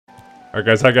Alright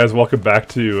guys, hi guys, welcome back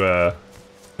to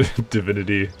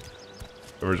Divinity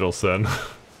Original Sin.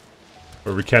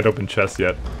 Where we can't open chests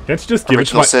yet. Can't you just give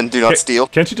Original it to my... Sin, do not steal.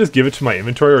 Can't you just give it to my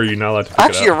inventory, or are you not allowed to pick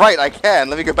Actually, it you're up? right, I can.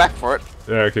 Let me go back for it.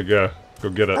 Yeah, okay, go. Go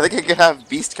get it. I think I can have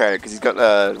Beast carry because he's got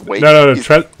weight. No,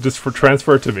 just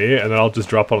transfer it to me, and then I'll just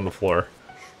drop it on the floor.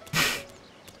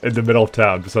 In the middle of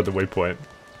town, just at the waypoint.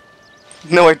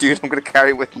 No way, dude, I'm gonna carry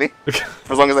it with me.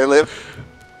 For as long as I live.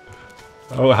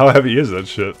 Oh, how heavy is that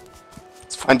shit?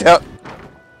 Let's find out.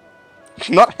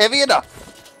 Not heavy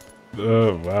enough.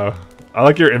 Oh, wow. I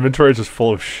like your inventory just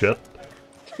full of shit.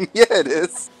 Yeah, it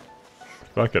is.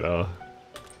 Fuck it, hell.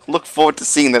 Look forward to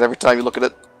seeing that every time you look at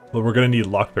it. Well, we're gonna need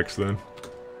lockpicks then.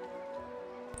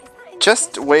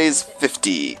 Chest weighs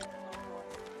 50.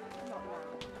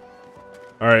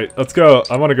 Alright, let's go.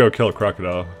 I wanna go kill a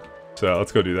crocodile. So,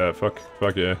 let's go do that. Fuck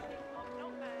yeah.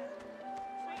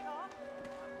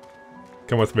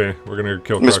 Come with me. We're gonna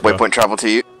kill a Miss crocodile. waypoint travel to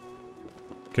you.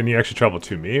 Can you actually travel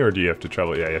to me, or do you have to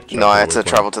travel? Yeah, you have to travel. No, I had the to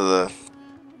waypoint. travel to the...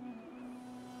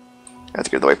 I have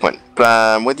to go to the waypoint. But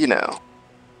I'm with you now.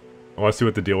 I wanna see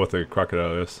what the deal with the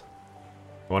crocodile is.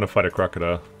 I wanna fight a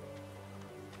crocodile.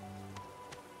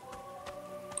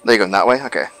 There you go, that way?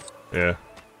 Okay. Yeah.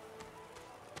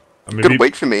 I mean, Good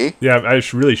wait for me. Yeah, I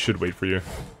really should wait for you.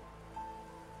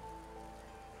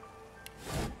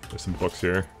 There's some books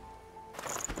here.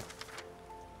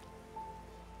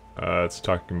 It's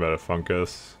talking about a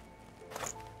fungus.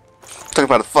 Talking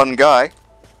about a fun guy.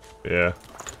 Yeah.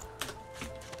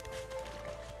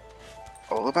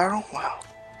 Oh, the barrel? Wow.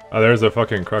 Oh, there's a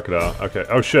fucking crocodile. Okay.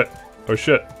 Oh shit. Oh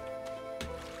shit.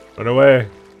 Run away.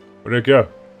 Where did it go?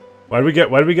 Why did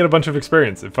we get a bunch of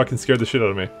experience? It fucking scared the shit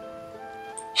out of me.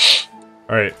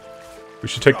 Alright. We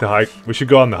should take the high... We should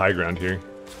go on the high ground here.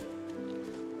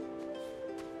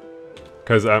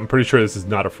 Because I'm pretty sure this is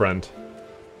not a friend.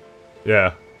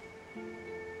 Yeah.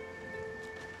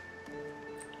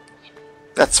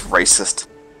 That's racist.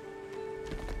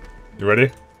 You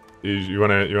ready? You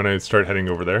wanna start heading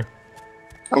over there?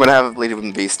 I'm gonna have a bleed with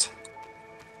the beast.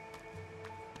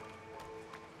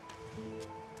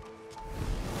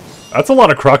 That's a lot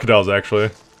of crocodiles,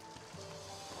 actually.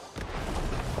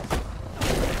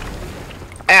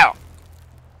 Ow!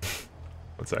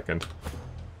 1 second.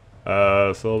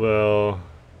 Silbel.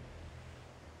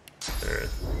 There.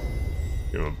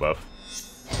 Give him a buff.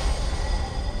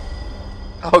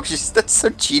 Oh, that's so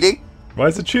cheating. Why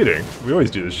is it cheating? We always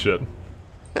do this shit.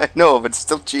 I know, but it's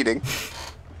still cheating.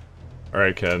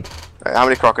 Alright, Ken. Alright, how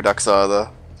many crocoducks are there?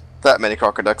 That many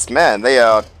crocoducks. Man, they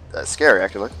are scary,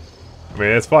 actually. I mean,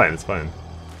 it's fine, it's fine.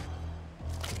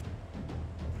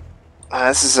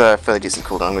 This is a fairly decent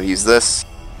cooldown. I'm gonna use this.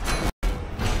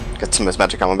 Get some of this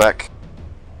magic ammo back.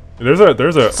 What's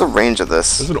the range of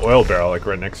this? There's an oil barrel, like,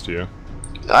 right next to you.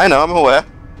 I know, I'm aware.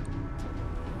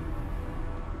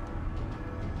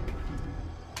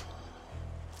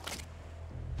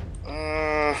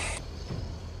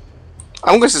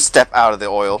 I'm going to step out of the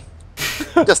oil.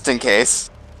 Just in case.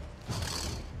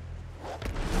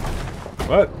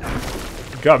 What?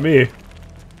 Got me.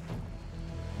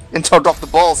 Intel dropped the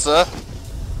ball, sir.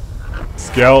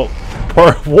 Scout.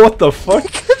 What the fuck?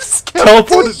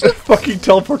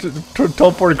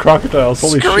 Teleported crocodiles.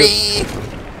 Holy shit.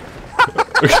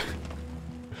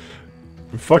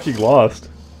 I'm fucking lost.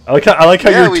 I like how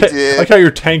Yeah, I like how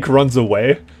your tank runs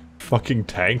away. Fucking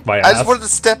tank, my ass. I just wanted to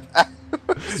step out.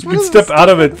 You can step out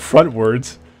of it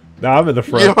frontwards. Now I'm in the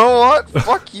front. You know what?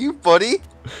 Fuck you, buddy.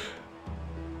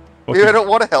 Maybe I don't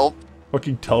want to help.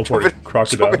 Fucking teleported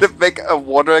crocodile. Do you want me to make a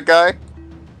water guy?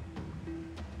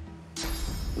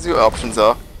 Let's see what options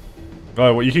are.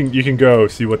 Oh, well, you can go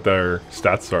see what their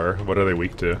stats are. What are they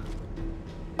weak to?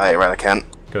 Right, I can.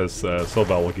 Because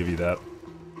Silbel will give you that.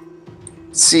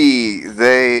 See,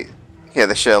 they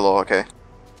share law, okay.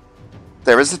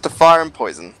 They're resistant to fire and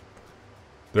poison.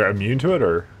 They're immune to it,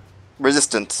 or?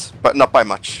 Resistant, but not by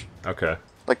much. Okay.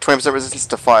 Like 20% resistance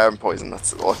to fire and poison,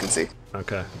 that's all I can see.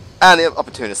 Okay. And the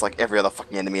opportunist like every other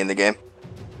fucking enemy in the game.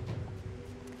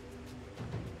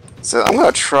 So I'm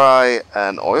gonna try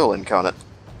an oil incarnate.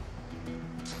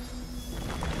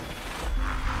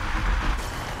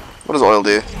 What does oil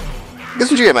do? Get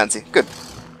some geomancy. Good.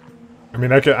 I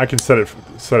mean, I can set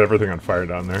everything on fire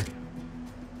down there.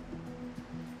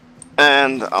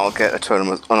 And I'll get a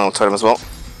totem as well.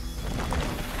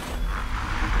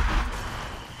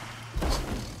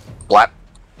 Blap.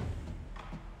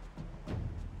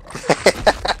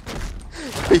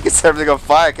 You can set everything on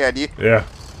fire, can you? Yeah.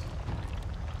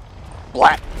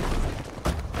 Blap.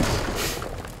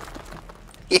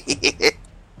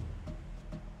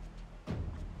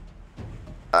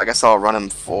 I guess I'll run him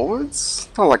forwards?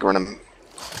 I don't like running him.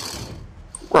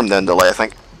 We're in the delay, I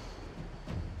think.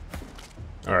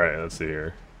 Alright, let's see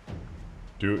here.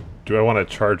 Do I want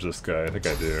to charge this guy? I think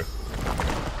I do.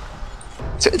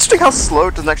 It's interesting how slow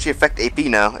it doesn't actually affect AP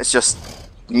now. It's just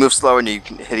you move slow and you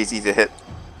can hit easy to hit.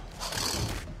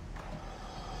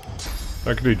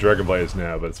 I could do Dragon Blaze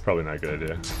now, but it's probably not a good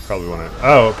idea. Probably want to.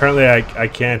 Oh, apparently I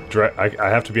can't. I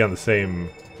have to be on the same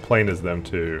plane as them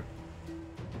to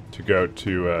go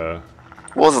to.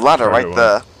 Well, there's a ladder right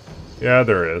there. Yeah,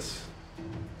 there is.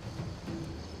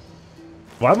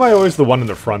 Why am I always the one in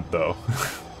the front, though?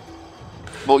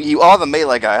 Well, you are the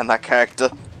melee guy on that character,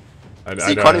 so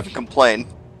you can't even complain.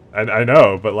 I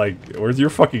know, but like, where's your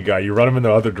fucking guy? You run him in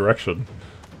the other direction.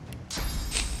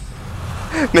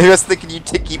 Maybe I was thinking you'd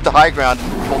keep the high ground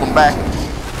and pull them back.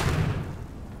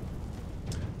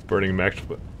 Burning mech.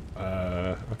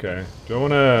 Okay. Do I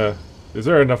want to? Is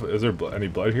there enough? Is there any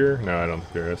blood here? No, I don't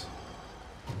think there is.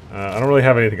 I don't really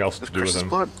have anything else to do with him.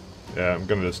 Blood. Yeah, I'm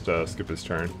gonna just skip his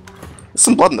turn. There's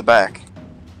some blood in the back.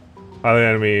 Highly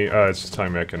enemy. It's just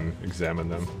time I can examine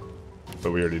them.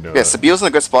 But we already know. Yeah, that. Sabiel's in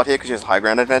a good spot here because she has high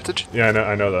ground advantage. Yeah,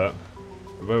 I know that.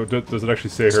 But does it actually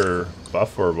say her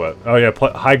buff or what? Oh yeah,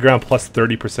 high ground plus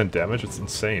 30% damage. It's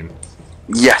insane.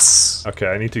 Yes. Okay,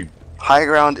 I need to. High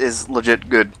ground is legit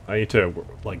good. I need to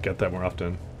like get that more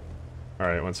often. All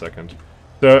right, 1 second.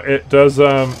 So it does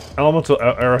elemental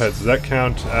arrowheads. Does that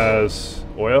count as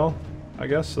oil? I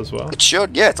guess as well. It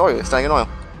should. Yeah, it's oil. It's staying in oil.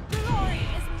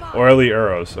 Oily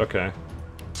arrows. Okay.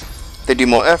 They do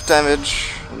more F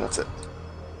damage, and that's it.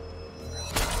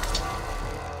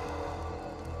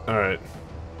 All right.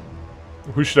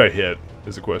 Who should I hit?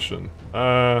 Is the question.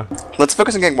 Let's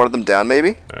focus on getting one of them down,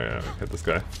 maybe. Oh yeah, hit this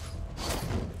guy.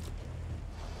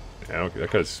 Yeah, okay,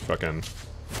 that guy's fucking.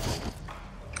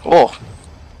 Oh.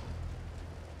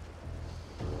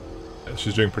 Yeah,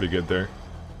 she's doing pretty good there.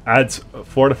 Adds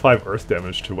 4 to 5 earth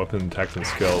damage to weapon attacks and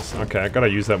skills. Okay, I gotta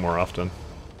use that more often.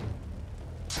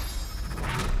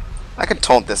 I can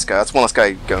taunt this guy. That's one less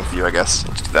guy going for you, I guess.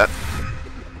 Let's do that.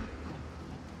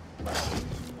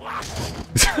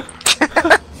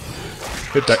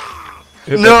 Hit that.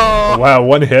 Hit No! That. Oh, wow,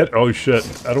 one hit? Oh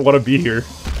shit. I don't want to be here.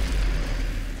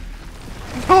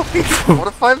 No, he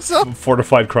fortified himself?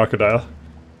 Fortified crocodile.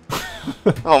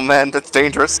 Oh man, that's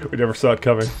dangerous. We never saw it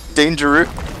coming. Dangerous.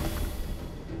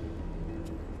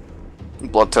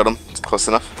 Blood totem. It's close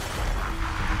enough.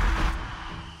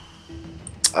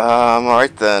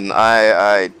 Alright then.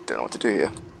 I don't know what to do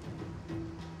here.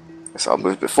 Guess I'll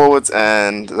move a bit forwards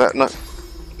and that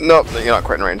Nope, you're not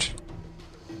quite in range.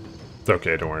 It's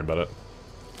okay, don't worry about it.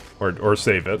 Or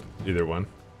save it, either one.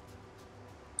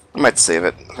 I might save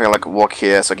it. I'm gonna like walk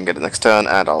here so I can get it next turn,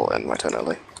 and I'll end my turn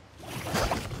early.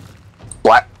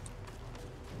 What?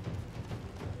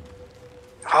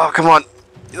 Oh, come on!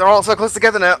 They're all so close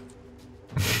together now.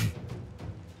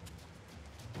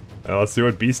 Now let's see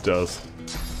what Beast does.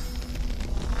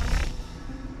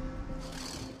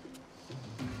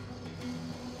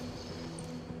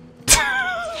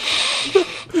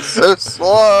 So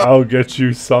slow. I'll get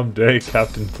you someday,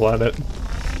 Captain Planet.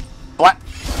 What?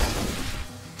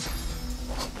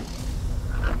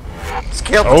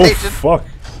 Scale Oh rotation. fuck!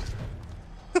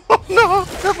 Oh no!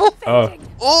 Double.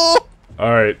 Oh!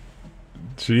 All right.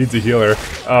 She needs a healer.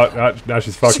 Oh, now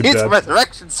she's fucking She needs dead. a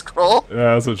resurrection scroll.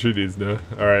 Yeah, that's what she needs now.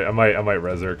 All right, I might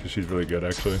res her because she's really good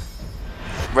actually.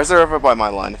 Reserve her by my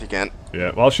line if you can.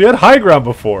 Yeah. Well, she had high ground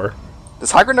before.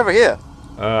 There's high ground over here.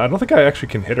 I don't think I actually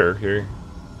can hit her here.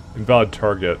 Invalid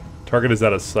target. Target is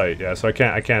out of sight. Yeah, so I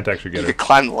can't actually get You her. could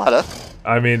climb the ladder.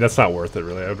 I mean, that's not worth it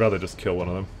really. I'd rather just kill one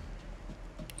of them.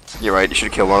 You're right. You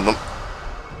should kill one of them.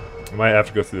 I might have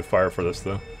to go through the fire for this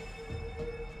though.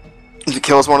 If it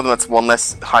kills one of them, that's one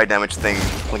less high damage thing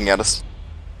looking at us.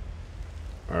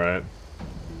 All right.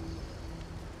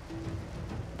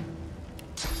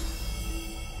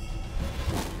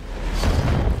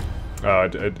 Oh,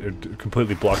 it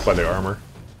completely blocked by the armor.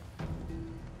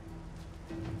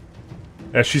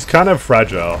 Yeah, she's kind of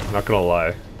fragile, not gonna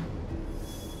lie.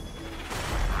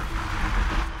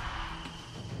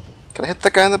 Can I hit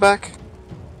that guy in the back?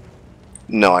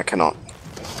 No, I cannot.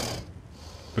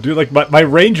 But dude, like, my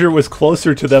ranger was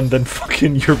closer to them than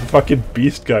fucking your fucking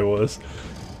beast guy was.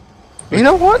 You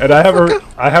know what? And I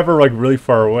have her like really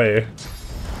far away.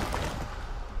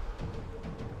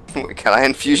 Can I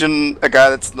infusion a guy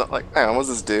that's not like... Hang on, what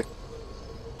does this do?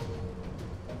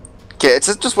 Okay, it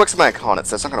just works with my icon,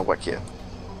 so it's not gonna work here.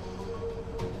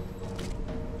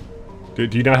 Do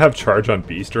you not have charge on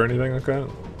beast or anything like that?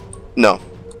 No.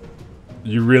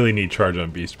 You really need charge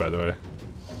on beast, by the way.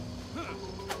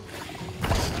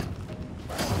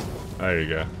 There you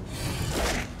go.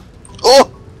 Oh!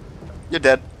 You're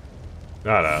dead.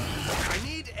 No. I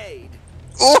need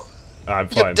Oh! I'm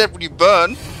You're fine. dead when you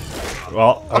burn.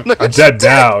 Well, I'm, no, I'm dead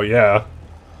now, yeah.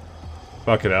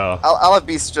 Fucking hell. I'll have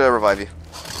Beast revive you.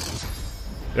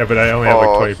 Yeah, but I only have like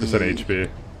Oh, 20% HP.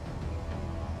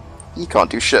 He can't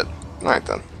do shit. Alright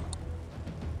then.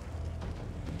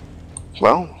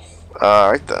 Well,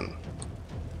 alright then.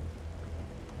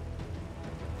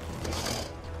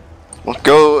 Well,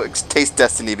 go taste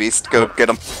Destiny, Beast. Go get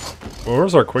him. Well,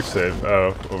 where's our quick save?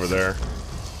 Oh, over there.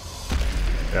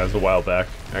 Yeah, it was a while back,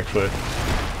 actually.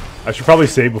 I should probably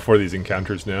save before these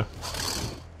encounters now.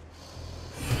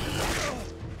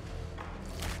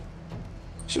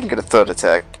 Shouldn't get a third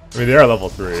attack. I mean, they are level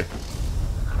 3.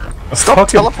 Stop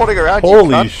teleporting around,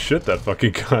 Holy you cunt. shit, that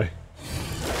fucking guy. I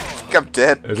think I'm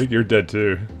dead. I think you're dead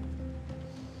too.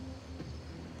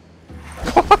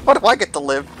 What do I get to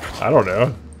live? I don't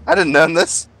know. I didn't earn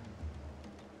this.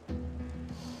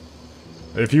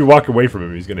 If you walk away from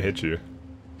him, he's gonna hit you.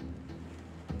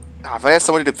 Oh, if I had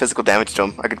somebody do physical damage to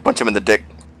him, I could punch him in the dick.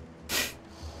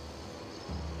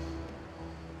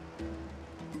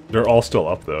 They're all still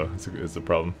up though, is the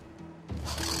problem.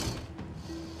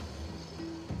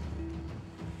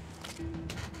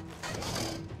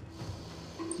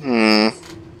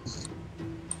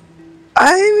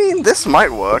 I mean, this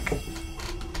might work.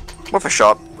 Worth a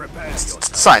shot.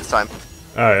 Science time.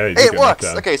 Oh yeah, you Hey, it get knocked works!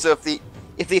 down. Okay, so if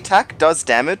the attack does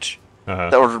damage, Uh-huh.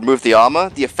 that will remove the armor,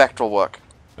 the effect will work.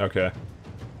 Okay.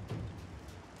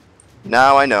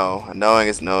 Now I know. And knowing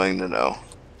is knowing to know.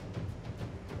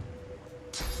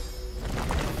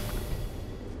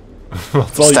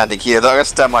 That's all you- Standing here, though, I'm gonna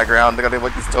stand my ground. I gotta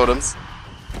look these totems.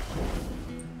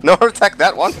 No, attack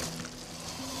that one.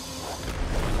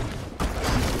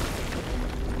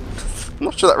 I'm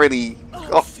not sure that really.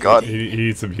 Oh god. he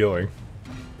needs some healing.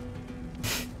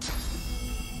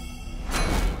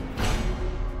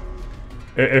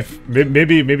 If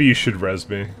maybe you should res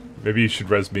me. Maybe you should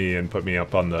res me and put me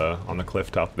up on the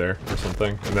cliff top there or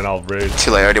something, and then I'll raid.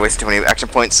 Too late. I already wasted too many action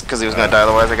points because he was gonna die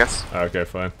otherwise, I guess. Okay,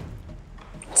 fine.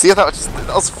 See, I thought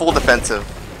that was full defensive.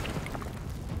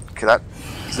 Okay,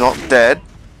 he's not dead.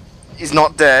 He's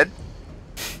not dead.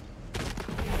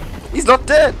 He's not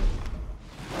dead.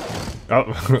 Oh,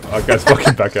 that guy's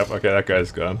fucking back up. Okay, that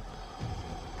guy's gone.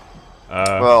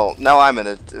 Well, now I'm in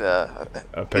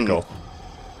A pickle.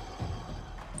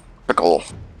 Pickle.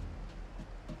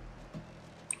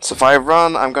 So if I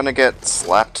run, I'm gonna get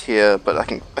slapped here, but I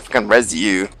can res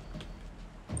you.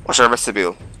 Or should I res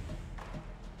Sabille?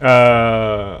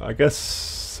 I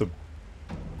guess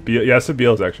Sabille. Yeah,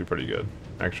 Sabille's actually pretty good.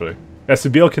 Actually, yeah,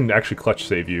 Sabille can actually clutch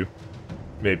save you.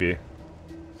 Maybe.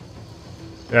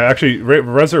 Yeah, actually,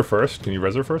 res her first. Can you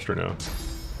res her first or no?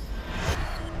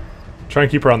 Try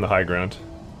and keep her on the high ground.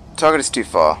 Target is too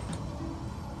far.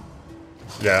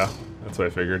 Yeah, that's what I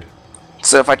figured.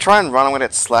 So if I try and run, I'm gonna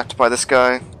get slapped by this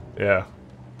guy. Yeah.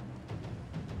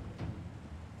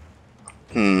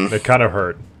 It kind of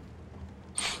hurt.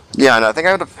 Yeah, no, I think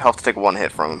I would have to take one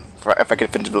hit from him if I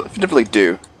could definitively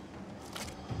do.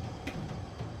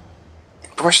 The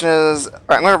question is, alright,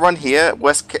 I'm gonna run here.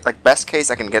 Best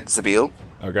case, I can get Sabille.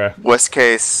 Okay. Worst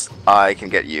case, I can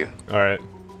get you. All right.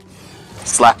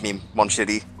 Slap me, one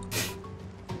shitty.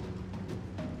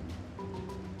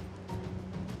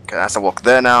 Okay, as I walk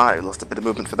there now, I lost a bit of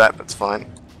movement for that, but it's fine.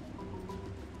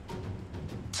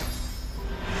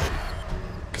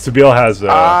 Sabille has.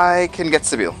 I can get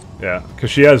Sabille. Yeah,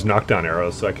 because she has knockdown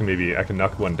arrows, so I can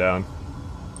knock one down.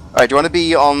 Alright, do you want to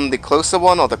be on the closer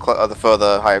one or the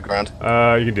further higher ground?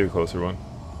 You can do the closer one.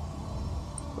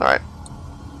 Alright.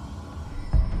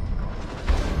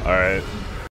 Alright.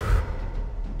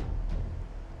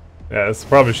 Yeah, that's the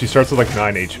problem. She starts with like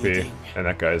 9 HP, and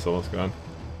that guy's almost gone.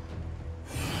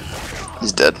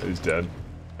 He's dead. He's dead.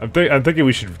 I'm thinking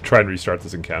we should try and restart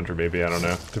this encounter, maybe. I don't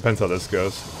know. Depends how this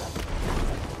goes.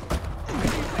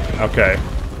 Okay.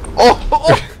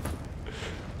 Oh!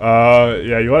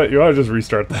 Yeah, you want to just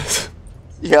restart this.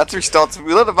 Yeah, let's restart.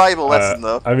 We learned a valuable lesson,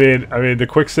 though. I mean, the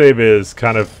quick save is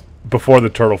kind of before the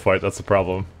turtle fight. That's the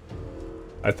problem,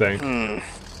 I think.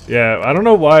 Yeah, I don't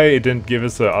know why it didn't give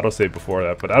us an autosave before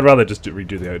that, but I'd rather just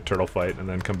redo the turtle fight and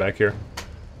then come back here.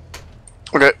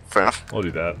 Okay, fair enough. We'll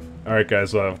do that. Alright,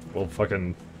 guys, we'll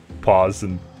fucking pause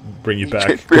and bring you back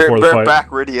before the fight.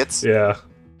 Back, we're idiots. Yeah.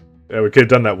 Yeah, we could have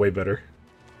done that way better.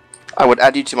 I would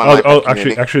add you to my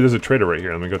actually, there's a trader right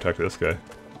here. Let me go talk to this guy.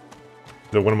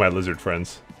 They're one of my lizard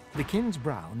friends. The king's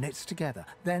brow knits together,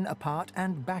 then apart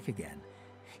and back again.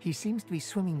 He seems to be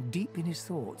swimming deep in his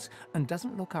thoughts and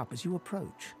doesn't look up as you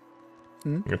approach.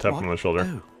 I'm gonna tap him on the shoulder.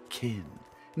 Oh, kin.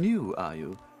 New, are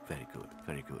you? very good,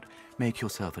 very good. Make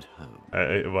yourself at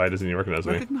home. Why doesn't he recognize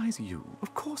me? Recognize you?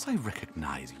 Of course I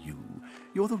recognize you.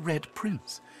 You're the Red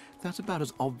Prince. That's about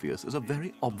as obvious as a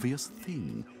very obvious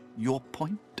thing. Your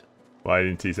point? Why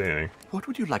didn't he say anything? What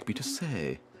would you like me to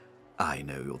say? I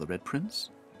know you're the Red Prince.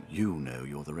 You know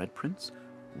you're the Red Prince.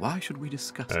 Why should we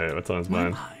discuss it? Alright, what's on his My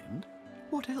mind? mind?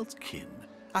 What else, kin?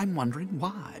 I'm wondering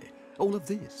why. All of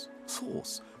this.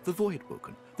 Source, the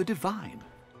Voidwoken, the Divine.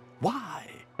 Why?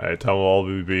 Alright, tell him all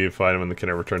will be fine when the can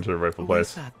return to the rightful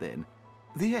Where's place. that then?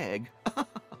 The egg?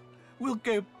 We'll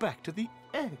go back to the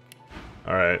egg.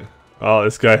 Alright. Oh,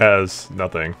 this guy has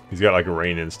nothing. He's got like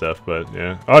rain and stuff, but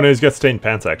yeah. Oh no, he's got stained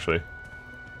pants actually.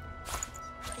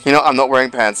 You know, I'm not wearing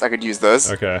pants. I could use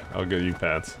those. Okay, I'll give you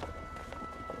pants.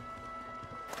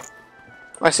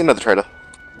 I see another trader.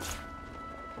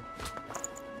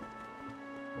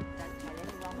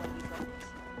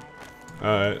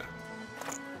 Alright.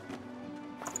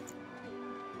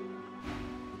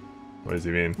 What does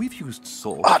he mean? We've used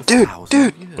salt Ah, for dude, thousands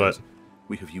dude. of years. What?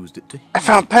 We have used it to heal I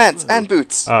found pants the world. and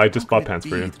boots. I just How bought can pants it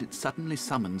for be you. that it suddenly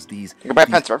summons these, can buy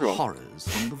these pants for everyone. horrors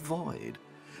from the void.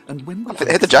 And when we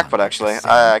Hit the jackpot, actually.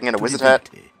 I can get a wizard hat.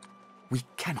 Divinity, we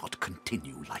cannot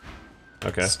continue like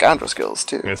Okay. Scoundrel skills,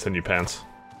 too. I'm gonna send you pants.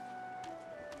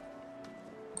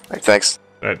 Hey, thanks.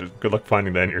 Alright, good luck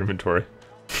finding that in your inventory.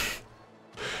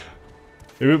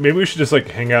 Maybe we should just like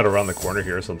hang out around the corner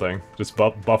here or something. Just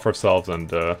buff ourselves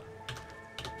and let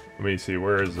me see,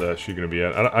 where is she gonna be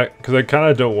at? Because I kind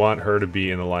of don't want her to be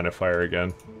in the line of fire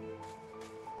again.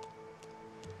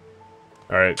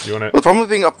 Alright, you wanna... The problem with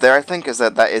being up there, I think, is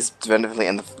that that is definitively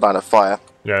in the line of fire.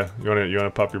 Yeah, you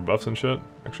wanna pop your buffs and shit?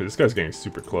 Actually, this guy's getting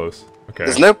super close. Okay.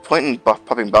 There's no point in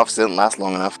popping buffs, it didn't last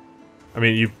long enough. I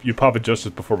mean, you pop it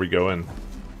just before we go in.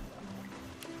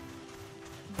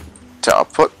 So I'll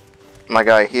put my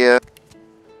guy here.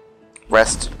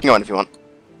 Rest. You can go on if you want.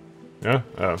 Yeah?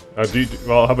 Oh.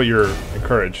 Well, how about your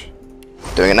encourage?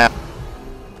 Doing it now.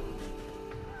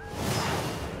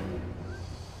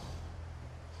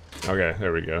 Okay,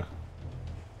 there we go.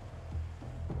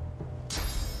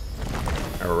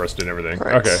 And we're resting everything.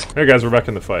 Right. Okay, hey guys, we're back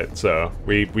in the fight. So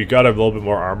we got a little bit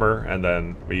more armor, and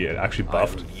then we actually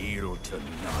buffed. I'm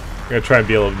gonna try and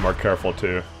be a little bit more careful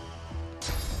too.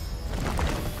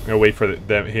 I'm gonna wait for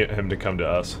him to come to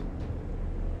us.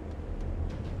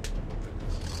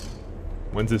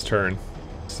 When's his turn?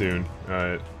 Soon.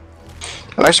 Alright.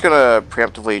 I'm actually gonna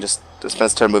preemptively just spend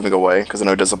his turn moving away, because I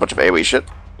know he does a bunch of AoE shit.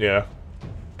 Yeah.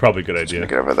 Probably a good idea.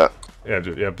 Get over that.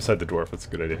 Yeah, beside the dwarf, that's a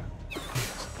good idea.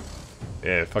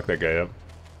 Yeah, fuck that guy up.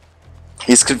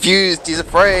 He's confused, he's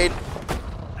afraid.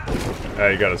 Ah,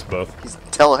 you got us both. He's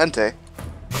telehente.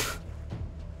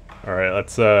 Alright,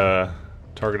 let's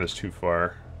target us too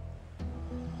far.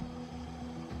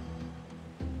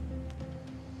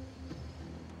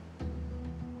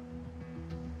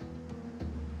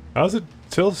 How's it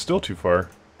still too far?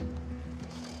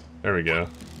 There we go.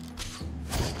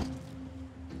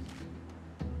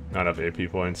 Not enough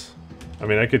AP points. I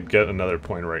mean, I could get another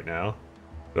point right now.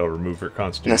 It'll remove her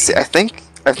constitution. Now see, I think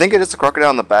it is the crocodile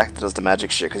in the back that does the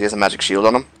magic shit, because he has a magic shield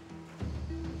on him.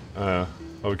 Oh,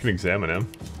 we can examine him.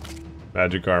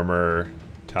 Magic armor,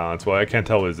 talents. Well, I can't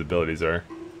tell what his abilities are.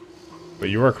 But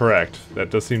you are correct.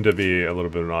 That does seem to be a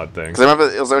little bit of an odd thing. Because I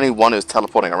remember it was only one who was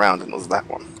teleporting around, and it was that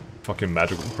one. Fucking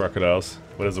magical crocodiles.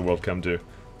 What does the world come to?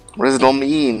 What does it all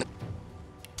mean?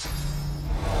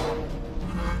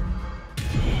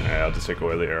 Alright, I'll just take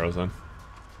away the arrows then.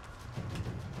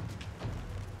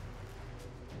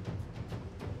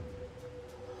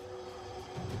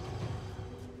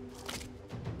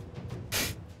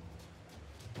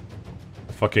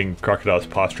 Fucking crocodile's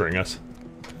posturing us.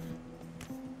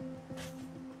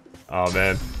 Oh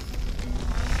man.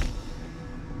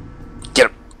 Get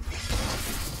him!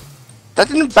 That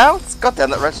didn't bounce? God damn,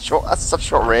 that's short. That's such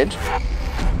short range.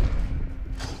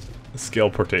 Scale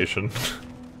portation.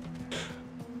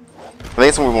 I think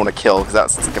it's one we want to kill, because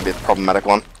that's gonna be a problematic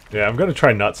one. Yeah, I'm gonna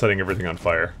try not setting everything on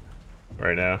fire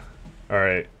right now.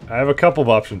 Alright, I have a couple of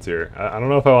options here. I don't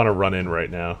know if I want to run in right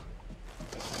now.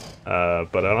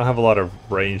 But I don't have a lot of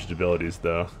ranged abilities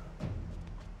though.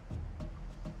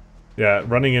 Yeah,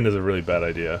 running in is a really bad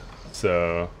idea.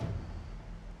 So,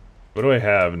 what do I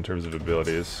have in terms of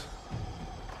abilities?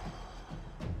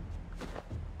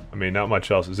 I mean, not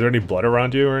much else. Is there any blood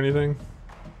around you or anything?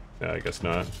 Yeah, I guess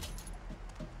not.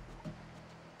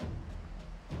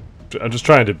 I'm just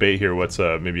trying to debate here what's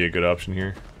maybe a good option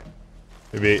here.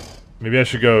 Maybe I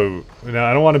should go... No,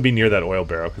 I don't want to be near that oil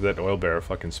barrel, because that oil barrel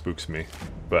fucking spooks me.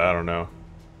 But I don't know.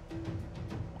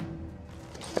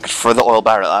 I could throw the oil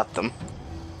barrel at them.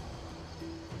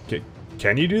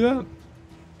 Can you do that?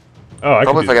 Oh, I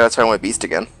Probably can if I do gotta turn my beast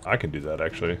again. I can do that,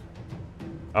 actually.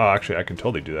 Oh, actually, I can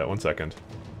totally do that. 1 second.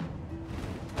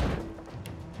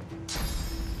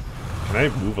 Can I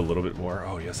move a little bit more?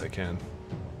 Oh, yes, I can.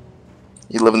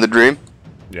 You living the dream?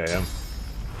 Yeah, I am.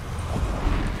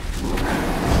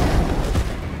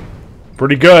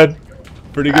 Pretty good.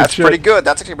 Pretty good That's shit. pretty good.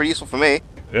 That's actually pretty useful for me.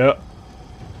 Yeah.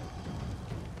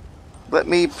 Let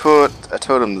me put a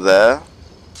totem there.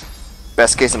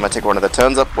 Best case, I might take one of the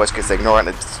turns up. Worst case, I ignore it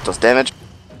and it does damage.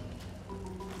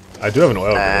 I do have an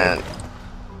oil And grenade.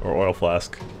 Or oil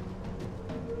flask.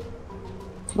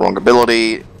 wrong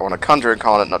ability. I want to conjure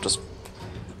incarnate, not just...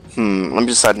 Let me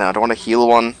decide now. Do I want to heal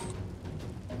one?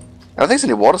 I don't think it's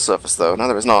any water surface, though. No,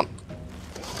 there is not.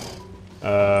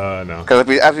 No. Because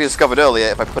as we discovered earlier,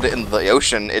 if I put it in the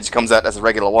ocean, it just comes out as a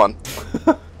regular one.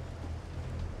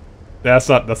 That's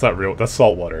not real. That's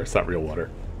salt water. It's not real water.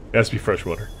 It has to be fresh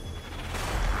water.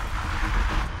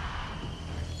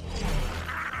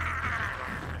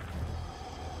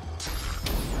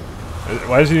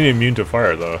 Why is he immune to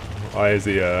fire, though? Why is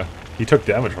he took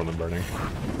damage from the burning.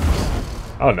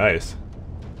 Oh, nice.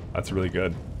 That's really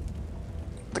good.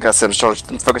 Like I said,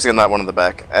 I'm focusing on that one in the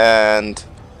back. And...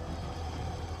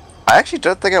 I actually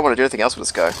don't think I want to do anything else with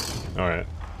this guy. Alright.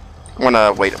 I'm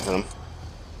gonna wait for them.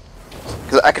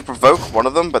 Because I could provoke one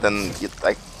of them, but then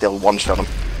they'll one-shot him.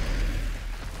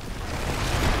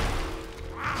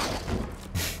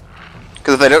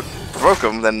 Because if they don't provoke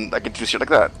him, then I can do shit like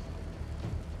that.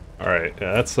 Alright,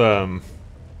 yeah, that's,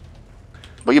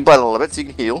 But you blight a little bit, so you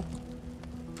can heal.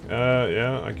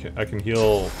 yeah, I can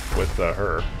heal with,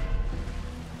 her.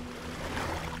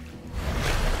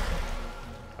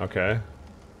 Okay.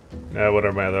 Now, what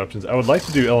are my other options? I would like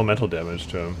to do elemental damage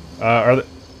to him.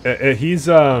 He's,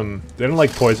 they don't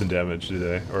like poison damage, do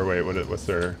they? Or wait, what's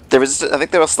their... They're resistant, I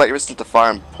think they were slightly resistant to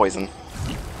fire and poison.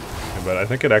 Yeah, but I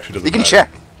think it actually doesn't You can matter.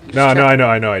 check. No,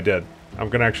 I know, I did. I'm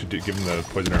gonna actually give him the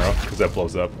poison arrow, because that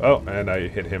blows up. Oh, and I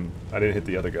hit him. I didn't hit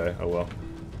the other guy. Oh well.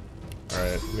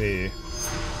 Alright, me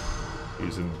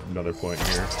using another point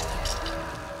here.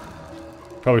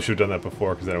 Probably should have done that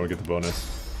before, because then I would get the bonus.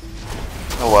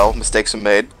 Oh well, mistakes were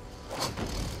made.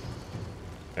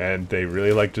 And they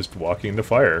really like just walking the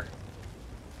fire.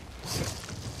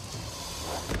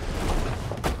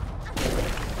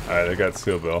 Alright, I got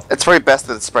Steel Bill. It's very best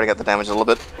that it's spreading out the damage a little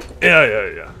bit.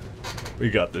 Yeah. We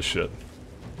got this shit.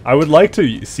 I would like to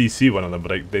CC one of them,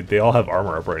 but they all have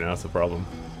armor up right now, that's the problem.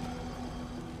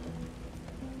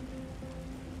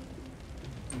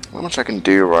 How much I can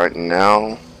do right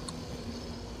now?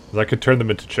 'Cause I could turn them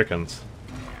into chickens.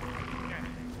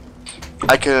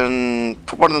 I can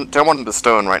put one of them, turn one of them to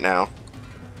stone right now.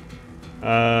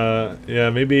 Yeah,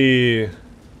 maybe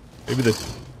the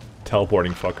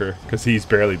teleporting fucker, because he's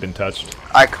barely been touched.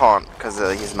 I can't, because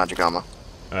he's magic armor.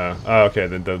 Oh, okay.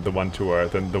 Then the one to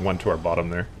our bottom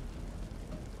there.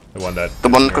 The one that. The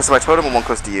one close to my totem and one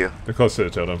close to you. The close to the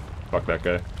totem. Fuck that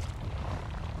guy.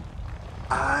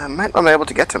 I might not be able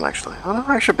to get to him actually. Oh no,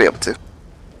 I should be able to.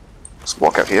 Just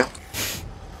walk out here.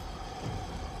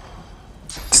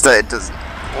 It does.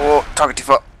 Oh, target too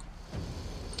far.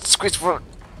 Squeeze forward.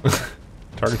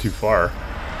 Target too far.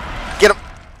 Get him.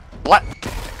 What?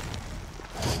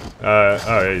 Oh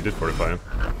yeah, you did fortify him.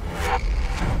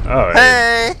 Oh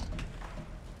Hey.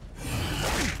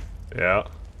 yeah.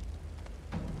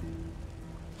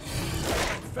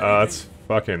 That's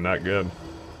fucking not good.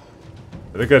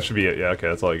 I think that should be it. Yeah, okay,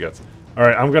 that's all he gets. All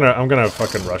right, I'm gonna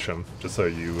fucking rush him just so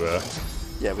you.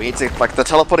 Yeah, we need to like the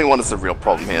teleporting one is the real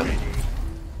problem here.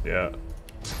 Yeah.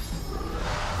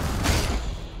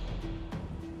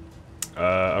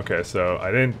 Okay, so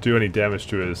I didn't do any damage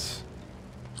to his.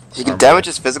 If you can armor. damage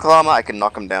his physical armor, I can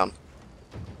knock him down.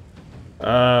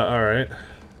 Alright.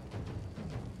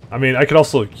 I mean, I could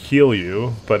also heal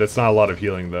you, but it's not a lot of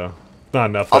healing, though. Not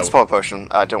enough. I'll just pop a potion.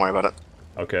 Don't worry about it.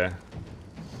 Okay.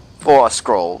 Or a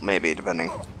scroll, maybe,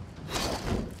 depending.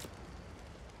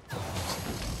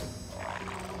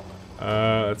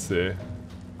 Let's see.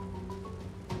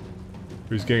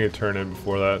 Who's getting a turn in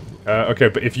before that? Okay,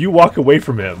 but if you walk away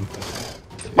from him...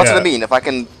 That's what I mean.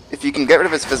 If you can get rid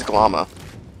of his physical armor,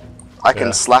 I can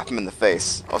Yeah. slap him in the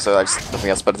face. Also, I just nothing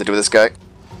else better to do with this guy.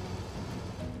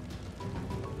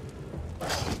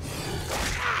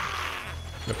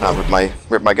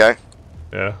 Rip my guy.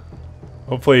 Yeah.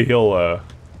 Hopefully he'll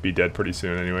be dead pretty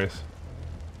soon anyways.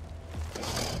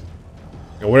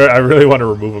 And I really want to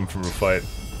remove him from a fight.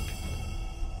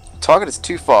 Target is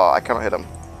too far. I cannot hit him.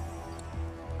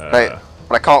 Right,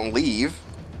 but I can't leave.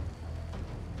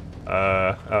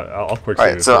 I'll quick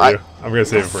Alright, save it so for you. I'm gonna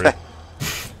save it for you.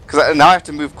 Because now I have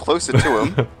to move closer to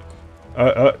him,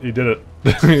 You did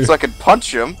it. so I can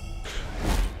punch him.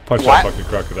 punch What? that fucking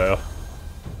crocodile.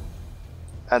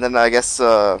 And then I guess, do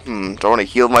I want to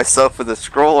heal myself with a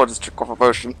scroll or just trick off a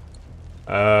potion?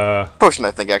 Potion,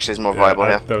 I think, actually is more viable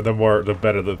here. The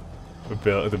better the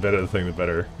better the thing, the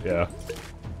better. Yeah.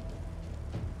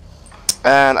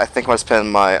 And I think I'm gonna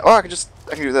spend my. Oh, I can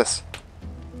do this.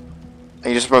 And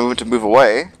you just remember to move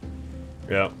away.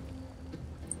 Yeah.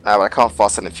 But I can't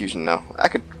fast an infusion now. I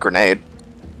could grenade.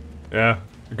 Yeah.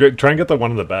 Good. Try and get the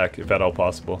one in the back, if at all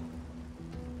possible.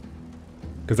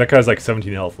 Because that guy's like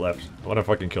 17 health left. I want to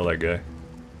fucking kill that guy.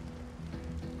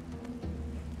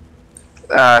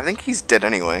 I think he's dead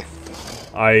anyway.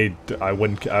 I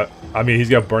wouldn't. I mean, he's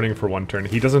got burning for one turn.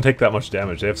 He doesn't take that much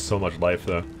damage. They have so much life,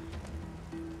 though.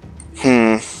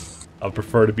 I'll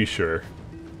prefer to be sure.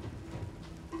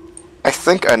 I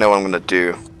think I know what I'm gonna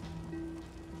do.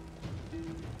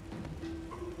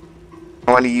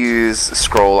 I want to use a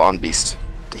scroll on Beast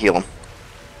to heal him.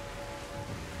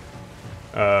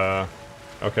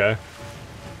 Okay.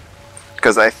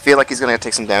 Because I feel like he's gonna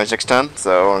take some damage next turn,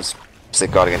 so I want to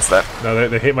safeguard against that. No,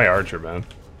 they hate my archer, man.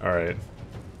 Alright.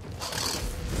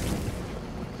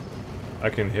 I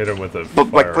can hit him with a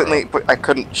But fire but I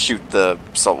couldn't shoot the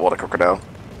saltwater crocodile.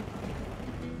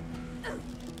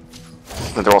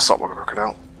 And they're all saltwater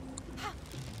crocodile.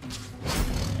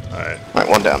 Alright. Right,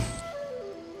 one down.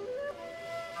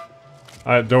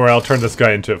 Don't worry, I'll turn this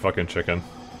guy into a fucking chicken.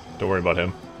 Don't worry about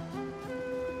him.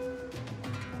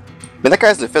 I mean, that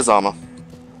guy's in fizz armor.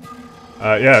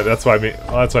 Yeah, that's what I mean.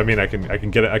 Well, that's what I mean. I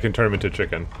can turn him into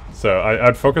chicken. So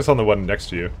I'd focus on the one next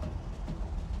to you.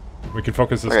 We can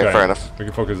focus this guy. Fair enough. We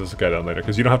can focus this guy down later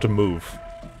because you don't have to move.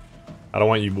 I don't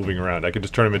want you moving around. I can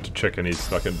just turn him into chicken. He's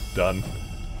fucking done.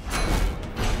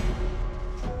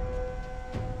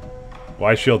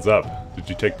 Why shields up? Did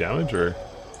you take damage or?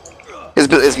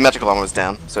 His magical armor was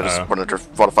down, so I just wanted to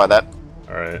fortify that.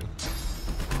 All right.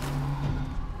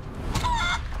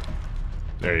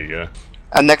 There you go.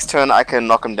 And next turn, I can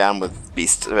knock him down with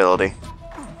Beast ability.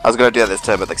 I was gonna do that this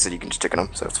turn, but like I said, you can just chicken him,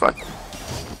 so it's fine.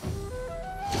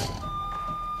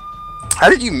 How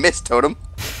did you miss, Totem?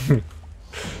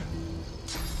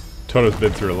 Totem's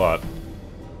been through a lot.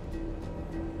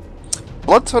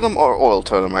 Blood Totem or Oil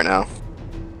Totem right now?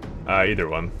 Either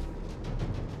one.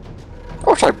 I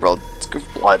wish I blood. It's good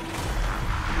blood.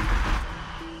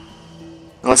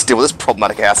 Let's deal with this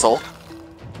problematic asshole.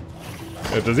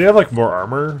 Yeah, does he have like more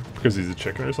armor because he's a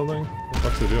chicken or something? What the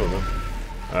fuck's the deal with him?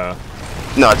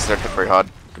 No, I just nerfed it very hard.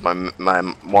 My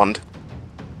wand.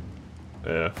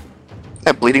 Yeah.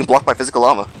 Yeah, bleeding blocked by physical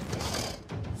armor.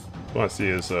 I want to see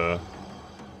his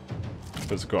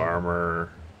physical armor.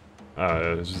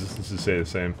 Just to say the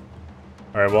same.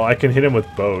 All right. Well, I can hit him with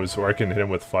bows, or I can hit him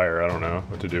with fire. I don't know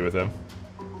what to do with him.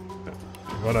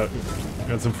 You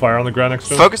got some fire on the ground next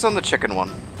to him? Focus on the chicken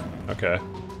one. Okay.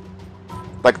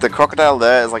 Like the crocodile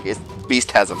there is like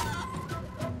Beast has him.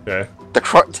 Okay. The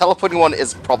teleporting one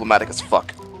is problematic as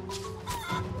fuck.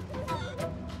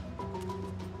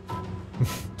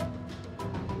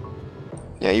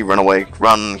 Yeah, you run away.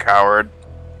 Run, coward.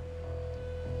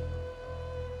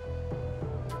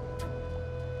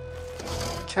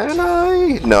 Can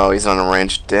I? No, he's not in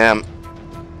range. Damn.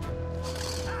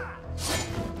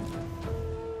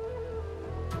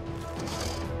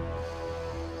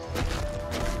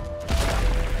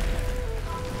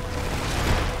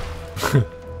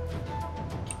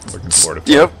 Looking forward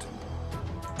to Yep.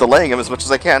 Delaying him as much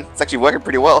as I can. It's actually working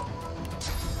pretty well.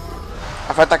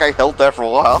 I've had that guy held there for a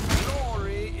while.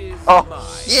 Oh,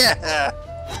 yeah!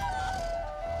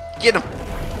 Get him!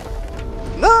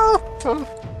 No! Totem.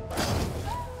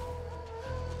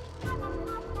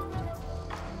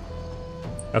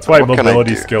 That's why What can I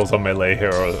mobility do? skills on melee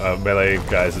melee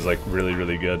guys is like really,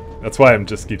 really good. That's why I'm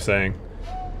just keep saying.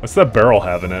 What's that barrel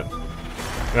have in it?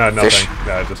 Nah, nothing. Fish.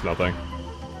 Nah, just nothing.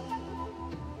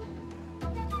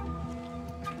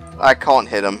 I can't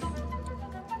hit him.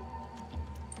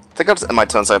 I think I'll just end my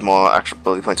turn so I have more actual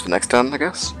ability points for next turn, I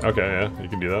guess. Okay, yeah, you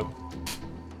can do that.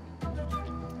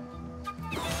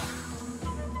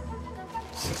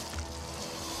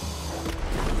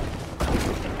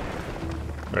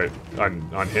 Right,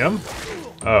 on him?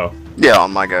 Oh. Yeah,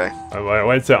 on my guy.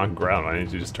 Why did it say on ground? I need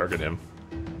to just target him.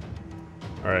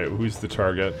 Alright, who's the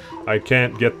target? I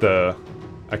can't get the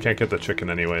chicken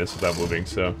anyways without moving,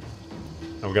 so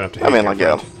I'm gonna have to hit I mean, your like,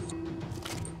 yeah. friend.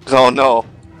 Oh no.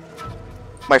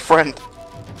 My friend.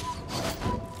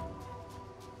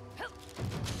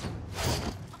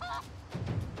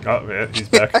 Oh, yeah, he's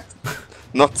back.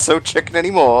 Not so chicken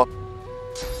anymore.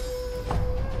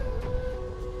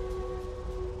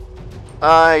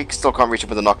 I still can't reach him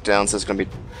with a knockdown, so it's gonna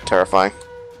be terrifying.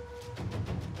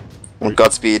 Well,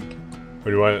 Godspeed. What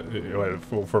do you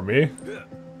want for me?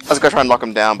 I was gonna try and lock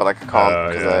him down, but I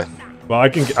can't. Yeah. Well, I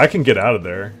can get out of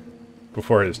there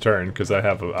before his turn because I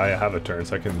have a turn,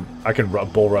 so I can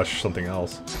bull rush something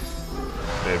else.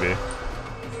 Maybe.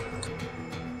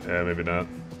 Yeah, maybe not.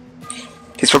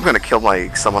 He's probably gonna kill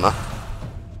my summoner.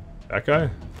 That guy?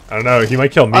 I don't know. He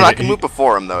might kill me. Oh, no, I can move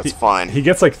before him though. It's fine. He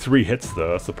gets like 3 hits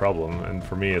though. That's the problem, and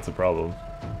for me, it's a problem.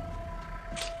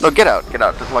 No, get out, get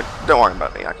out. Just, like, don't worry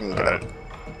about me. I can get out.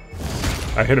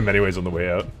 I hit him anyways on the way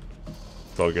out.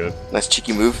 It's all good. Nice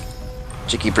cheeky move.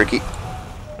 Cheeky bricky.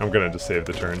 I'm gonna just save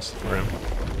the turns for him.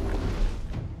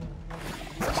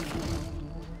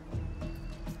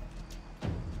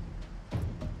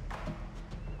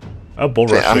 Bull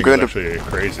rushing is actually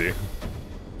crazy.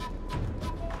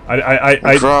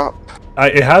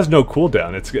 It has no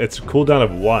cooldown. It's cooldown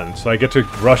of 1, so I get to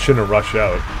rush in and rush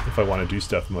out if I want to do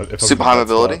stuff. Super high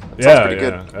mobility. Yeah,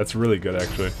 good. That's really good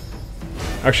actually.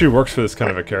 Actually works for this kind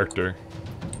of a character.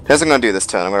 Here's what I'm gonna do this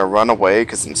turn. I'm gonna run away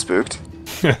because I'm spooked.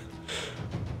 I'm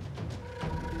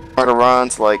gonna run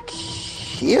to like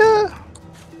here,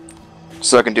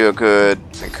 so I can do a good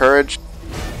encourage,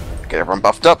 get everyone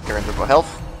buffed up, get everyone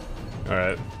health. All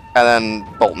right. And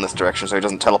then bolt in this direction so he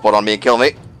doesn't teleport on me and kill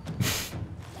me.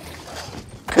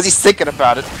 Because he's thinking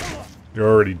about it. You're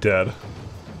already dead.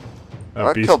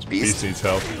 Oh, Don't kill Beast. Beast needs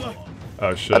help.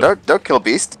 Oh shit. Don't kill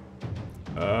Beast.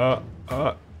 Okay.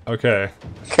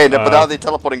 Okay, no, but now the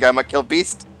teleporting guy might kill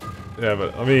Beast. Yeah,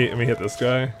 but let me hit this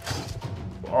guy.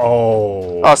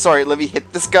 Oh. Oh, sorry, let me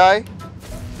hit this guy.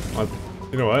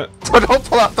 You know what? So don't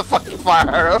pull out the fucking fire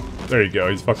arrow. There you go,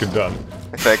 he's fucking done.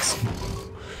 Thanks.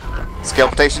 Scale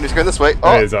rotation is going this way.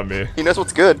 Oh, hey, he's on me. He knows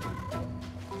what's good.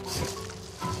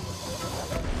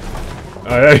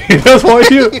 Oh yeah, he knows what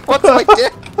you. He wants my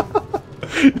dick.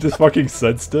 You just fucking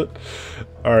sensed it.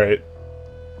 All right.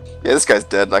 Yeah, this guy's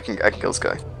dead. I can kill this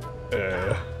guy.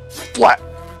 Splat.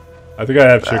 I think I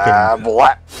have chicken.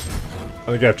 Blat. I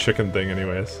think I have chicken thing,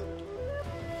 anyways.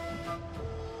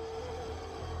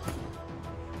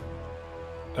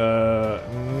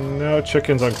 No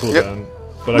chickens on cooldown. Yep.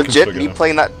 But Legit, I can still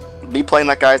me playing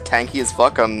that guy tanky as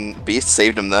fuck on Beast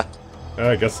saved him there.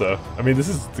 I guess so. I mean, this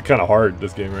is kind of hard,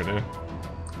 this game right now.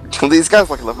 These guys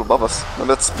are like a level above us. I'm a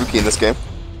bit spooky in this game.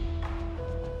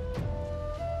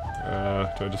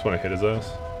 Do I just want to hit his ass?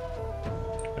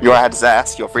 You had his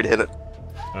ass. You're free to hit it.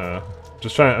 I'm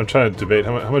trying to debate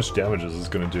how much damage is this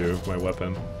going to do with my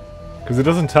weapon. Because it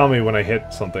doesn't tell me when I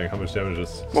hit something how much damage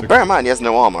is. Well, bear in mind, he has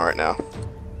no armor right now.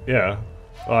 Yeah.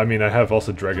 Well, I mean, I have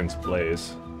also Dragon's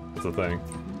Blaze. That's the thing.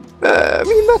 I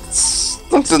mean, that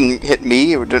doesn't hit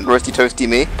me, or didn't roasty toasty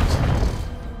me.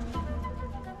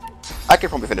 I could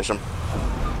probably finish him.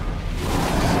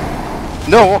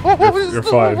 No! You're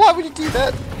fine. Why would you do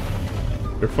that?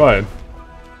 You're fine.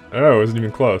 Oh, it wasn't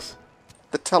even close.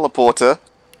 The teleporter.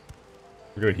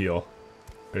 We're gonna heal.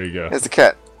 There you go. There's the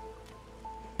cat.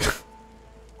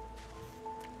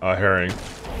 Herring.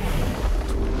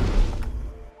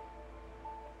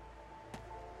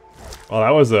 Well,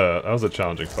 that was a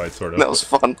challenging fight, sort of. That was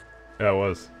fun. Yeah, it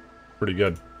was. Pretty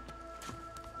good.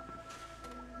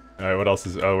 Alright, what else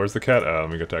is... Oh, where's the cat? Oh, let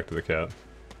me go talk to the cat.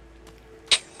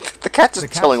 The cat's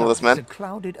just chilling with us, man. It's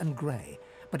clouded and grey,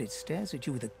 but it stares at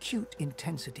you with acute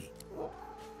intensity.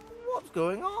 What's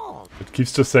going on? It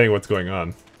keeps just saying what's going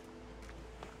on.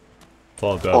 That's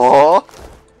all it does. Oh,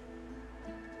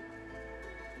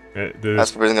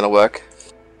 That's probably gonna work.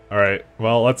 Alright,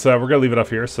 well, let's we're gonna leave it up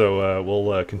here, so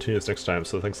we'll continue this next time.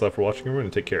 So thanks a lot for watching, everyone,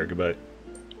 and take care. Goodbye.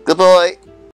 Goodbye.